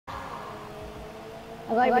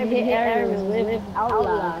I got even hit areas with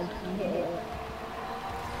outlag.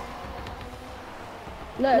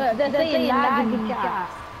 Look, they're saying lag in the chat.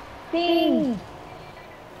 Ping!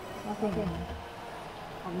 Nothing.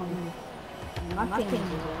 Nothing.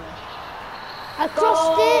 I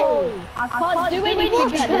crossed it! I can't do anything.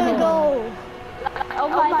 What's gonna go? Oh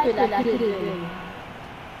my goodness, I couldn't.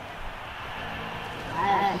 I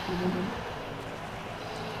actually didn't.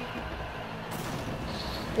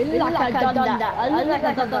 It looked like I've done that. I look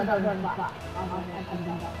like I've done that.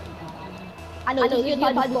 I know, you're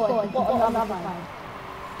not going to go on another side.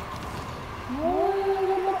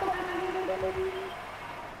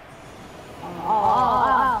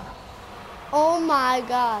 Oh my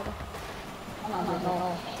god.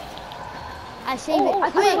 I saved it. I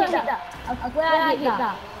swear I hit that. I swear I hit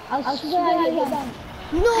that. I swear I hit that.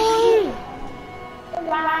 No!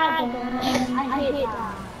 I hit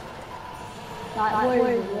that. Like,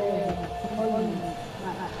 where is it?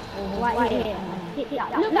 Right here. Hit that.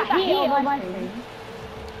 Look at here on my screen.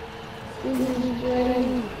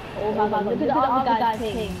 Oh my god, look at the other guy's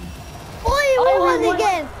thing. Oi, we won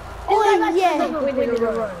again! Oh yeah!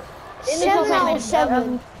 7 out of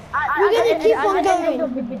 7. We're gonna keep on going.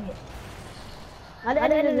 At the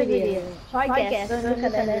end of the video, try guess, don't look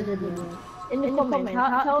at the end of the video. In the comments,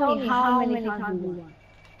 tell me how many times we won.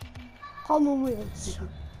 Common wins.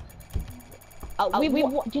 Do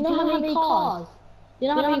you know how many cars? Do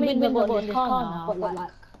you know how many wins we've got in this car now?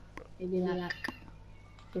 Like, maybe like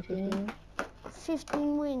 15?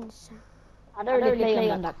 15 wins. I don't really play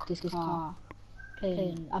on that this car. I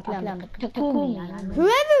play on the Takumi.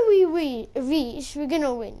 Whoever we reach, we're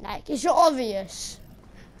gonna win. Like, it's obvious.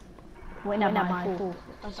 Win at my full.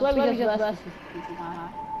 I swear we just versus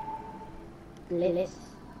Blitz.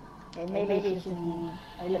 Maybe it's just me.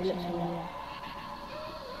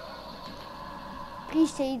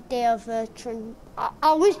 Please say they are veteran.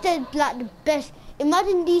 I wish they're like the best.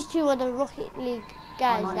 Imagine these two are the Rocket League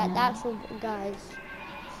guys, like the actual guys.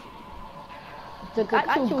 The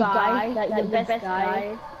actual guy, like the best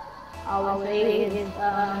guy, I would say is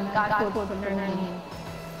guy called Fernando.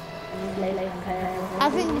 I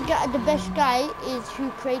think the best guy is who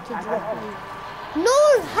created Rocket League. No,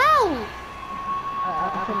 how?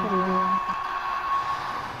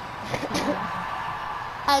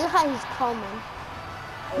 I like how he's common.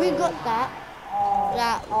 We got that.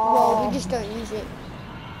 Yeah, well, we just don't use it.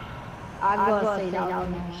 I gotta say that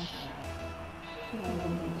one.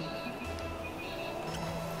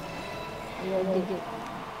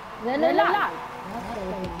 There's lag.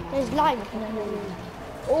 There's lag.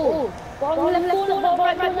 Oh, bottom left corner, bottom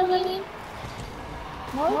right corner.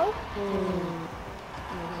 No?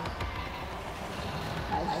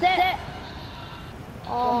 Set.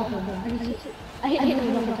 Oh, I hit him.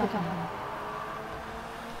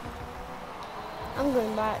 I'm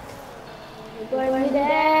going back. You're going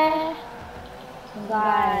there.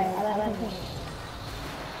 Guys,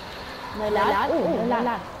 no lag. Oh, no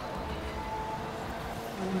lag.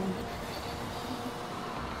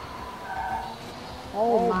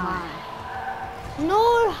 Oh my. No,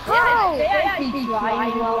 how? They actually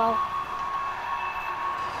trying well.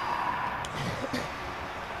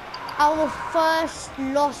 Our first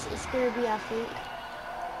loss is going to be, I think.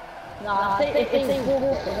 No, if they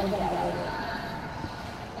walk,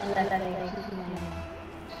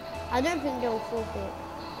 I don't think they'll forfeit.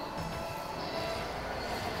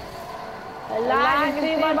 The lag is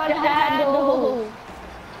too much to handle.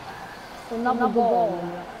 Another goal.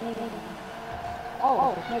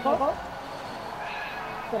 Oh, no goal?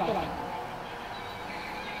 Good on.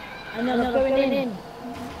 And then it's going in.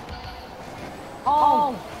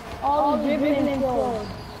 Oh, dribbling in goal.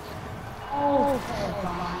 Oh,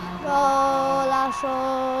 Lasso.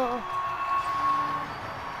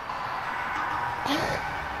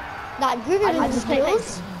 That dribbling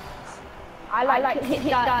skills. I like hit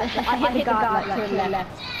that. I hit the guy like to the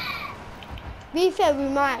left. Be fair, we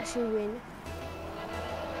might actually win.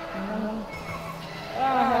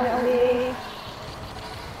 Help me.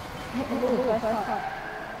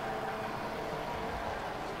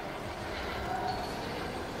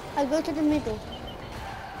 I go to the middle.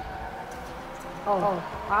 Oh,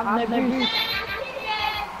 I have no boost.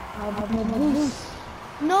 I have no boost.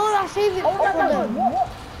 No, I saved it for them. What?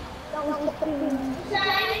 That was the thing.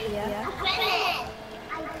 Yeah.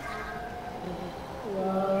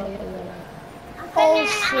 Oh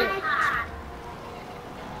shit.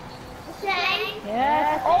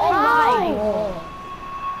 Yes. Oh my god.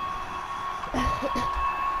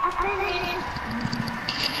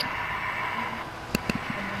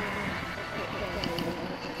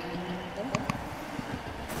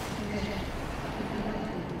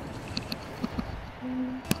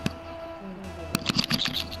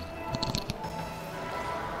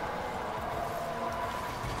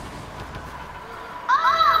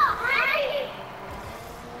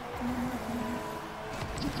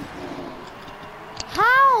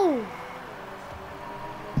 No!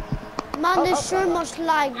 Man, there's so much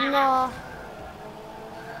lag, nah.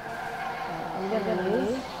 Are you gonna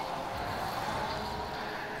lose?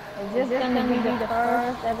 Is this gonna be the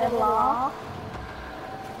first ever loss?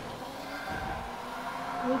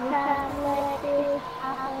 We can't let this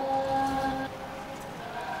happen.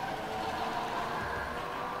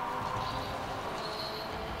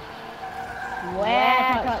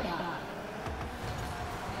 Where touchdown?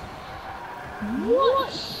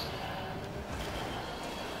 What?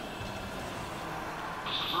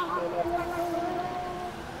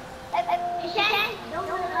 Rushane, don't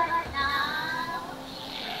do it now.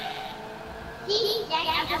 See,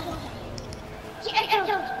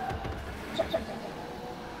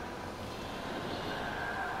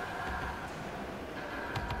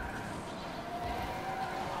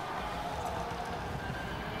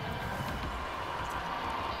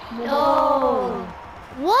 No.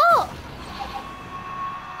 What?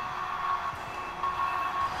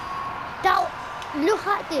 That, look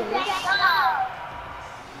at this.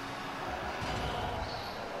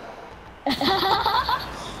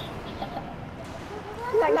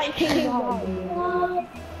 Like King Kong.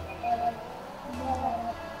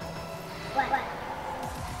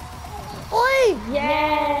 Oi!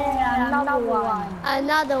 Yeah, another one.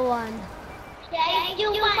 Another one.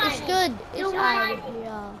 It's good. It's one. alright.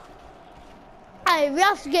 Yeah. Hey, we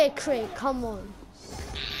have to get a crate. Come on.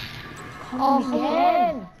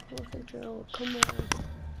 Again. Come on.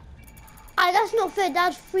 Hey, that's not fair.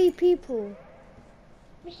 That's 3 people.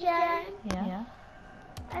 Yeah.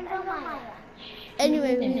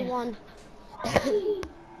 Anyway, we won.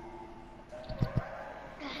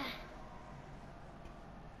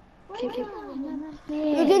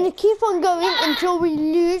 We're gonna keep on going until we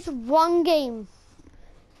lose 1 game.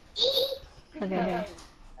 Okay.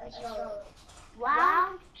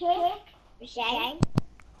 Round kick, Rushane.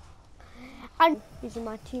 And these are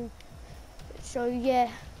my team. So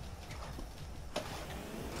yeah.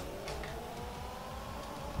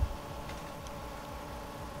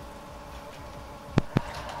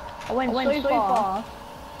 I went so far.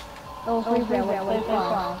 Oh, so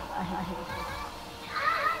far.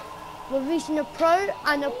 We're reaching a pro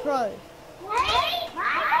and a pro.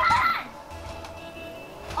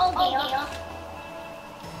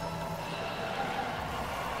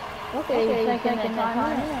 Okay, second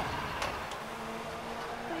time.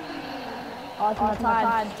 Oh, time.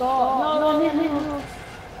 Stop.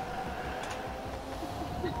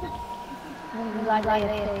 No. Like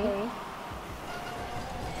AFK.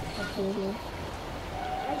 Okay.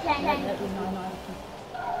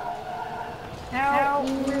 Help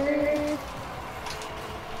me.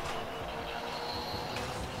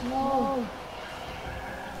 No.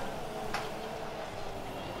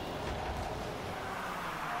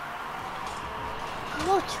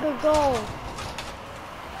 What a goal!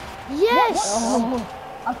 Yes! Oh.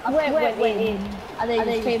 Wait in. And then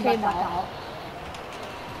you came back out.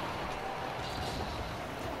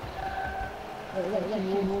 Wait.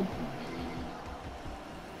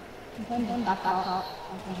 Back out.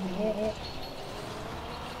 Okay.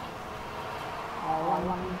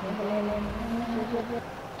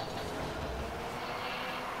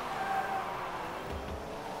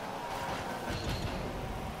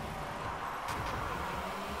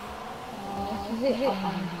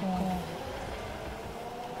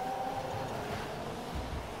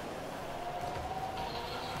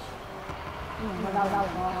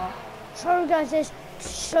 Sorry guys, there's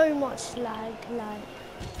so much lag.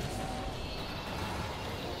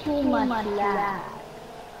 Too much lag.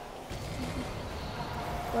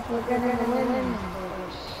 But we're gonna win.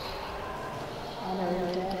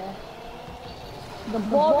 The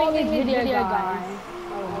boring video, guys.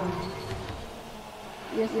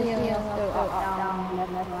 You see him go up, down,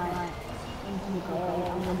 left, right.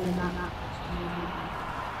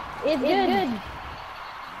 It's good.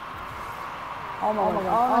 Oh my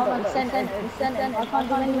god. Send. I can't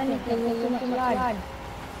do anything. There's too much lag.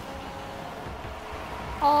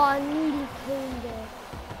 Oh, I nearly came there.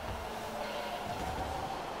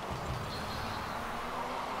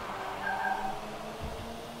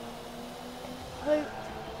 Hope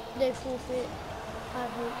they forfeit. I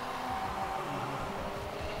hope.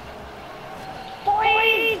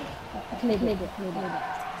 Point! Cleared it. Come on.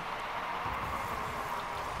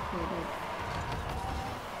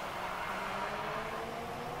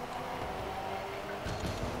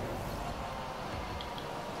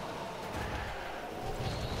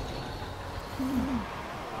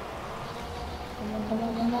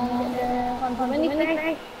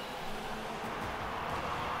 Anything?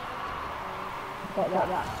 Got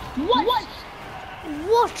that. What?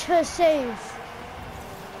 What a save!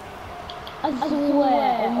 I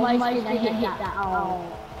swear, on my screen I hit that.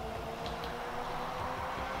 Oh.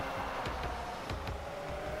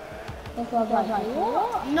 That's what I was like,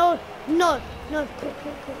 what? No, quick.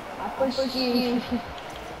 I pushed you.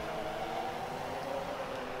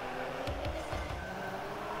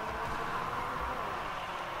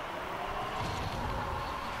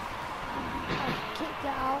 Kick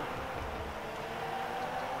that out.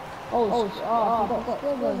 I forgot.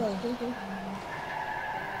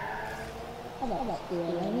 How about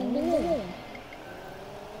stealing?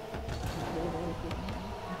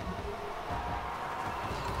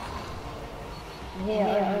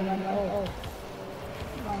 Here,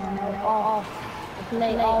 oh, it's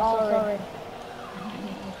late, sorry.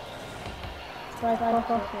 Send.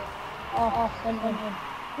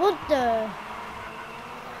 What the?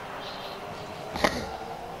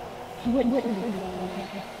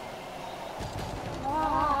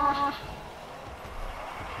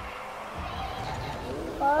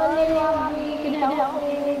 Only you can help me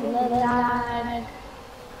in the night.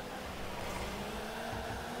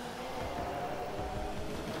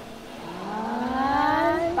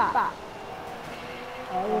 Back.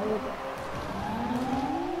 I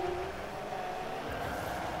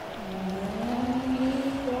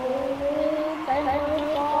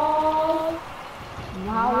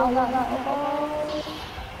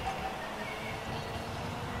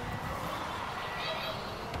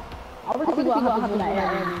want to see what happens when I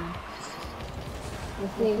end.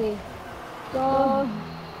 We'll see. So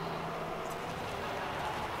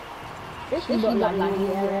this is not like the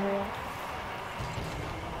area.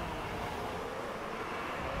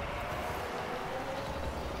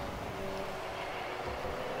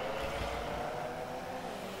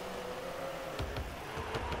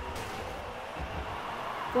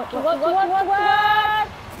 What?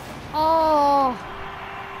 Oh.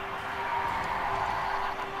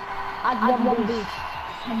 Add one beef.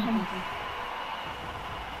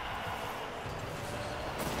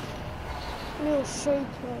 You're so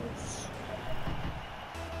close.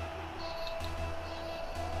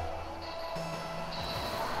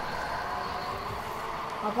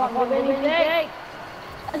 I can't do anything.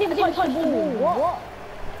 I think I touched the ball. What?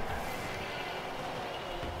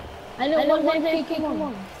 I know one thing. Come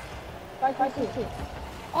on. Try to.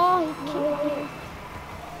 Oh, he kicked it.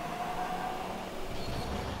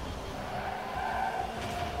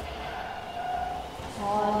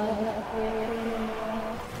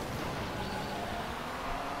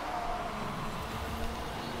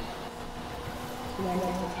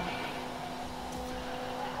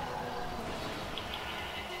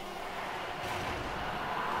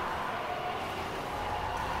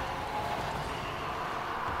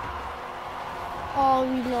 Oh,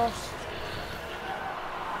 we lost.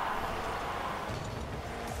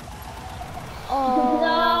 Oh.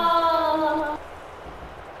 No!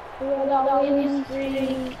 We were on a win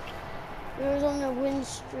streak. We was on a win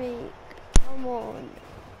streak. Come on.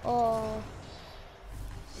 Oh.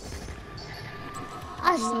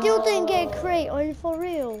 I still didn't get a crate. Are you for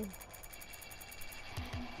real?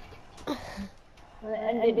 Well, it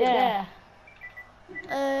ended there.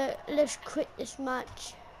 Let's quit this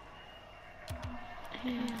match.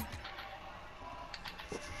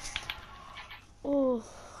 Oh,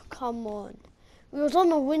 come on. We was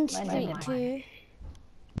on a win streak too.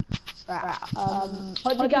 Right,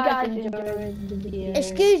 hope you guys enjoyed the video.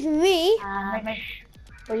 Excuse me. What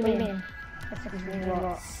do you mean?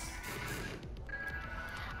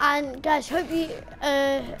 And guys, hope you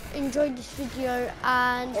enjoyed this video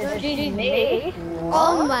and Me?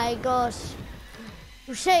 oh my gosh.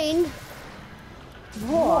 Rushane.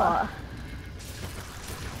 What?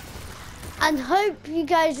 And hope you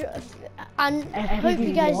guys What?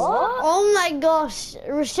 oh my gosh,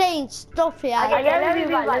 Rushane, stop it. Let me do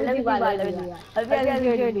that. Hope you guys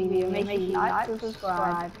enjoyed the video. Make sure you like,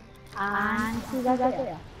 subscribe, and see you guys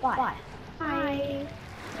later. Bye. Bye.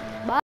 Bye.